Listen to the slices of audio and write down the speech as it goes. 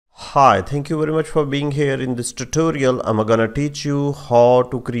Hi, thank you very much for being here. In this tutorial, I'm gonna teach you how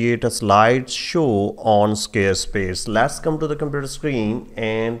to create a slideshow on Squarespace. Let's come to the computer screen,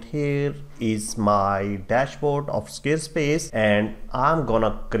 and here is my dashboard of Squarespace, and I'm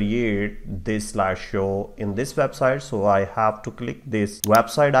gonna create this slideshow in this website. So I have to click this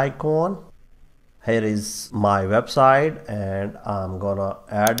website icon. Here is my website and I'm gonna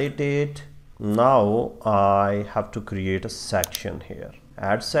edit it. Now I have to create a section here.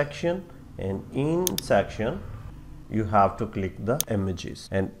 Add section, and in section you have to click the images,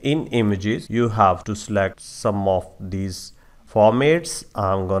 and in images you have to select some of these formats.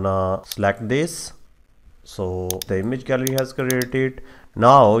 I'm gonna select this. So the image gallery has created.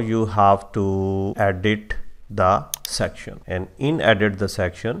 Now you have to edit the section, and in edit the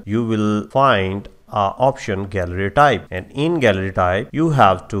section you will find option gallery type, and in gallery type you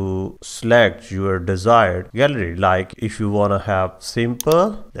have to select your desired gallery. Like if you want to have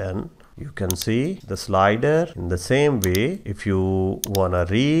simple, then you can see the slider. In the same way, if you want a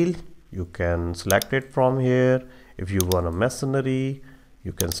reel, you can select it from here. If you want a masonry,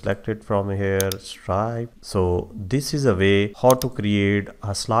 you can select it from here, stripe. So this is a way how to create a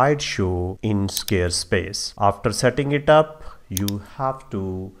slideshow in Squarespace. After setting it up, you have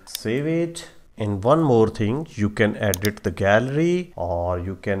to save it. And one more thing, you can edit the gallery, or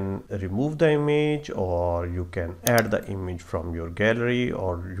you can remove the image, or you can add the image from your gallery,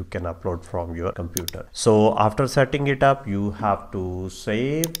 or you can upload from your computer. So after setting it up, you have to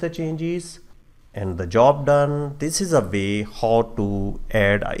save the changes and the job done. This is a way how to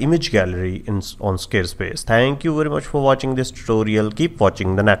add an image gallery on Squarespace. Thank you very much for watching this tutorial. Keep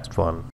watching the next one.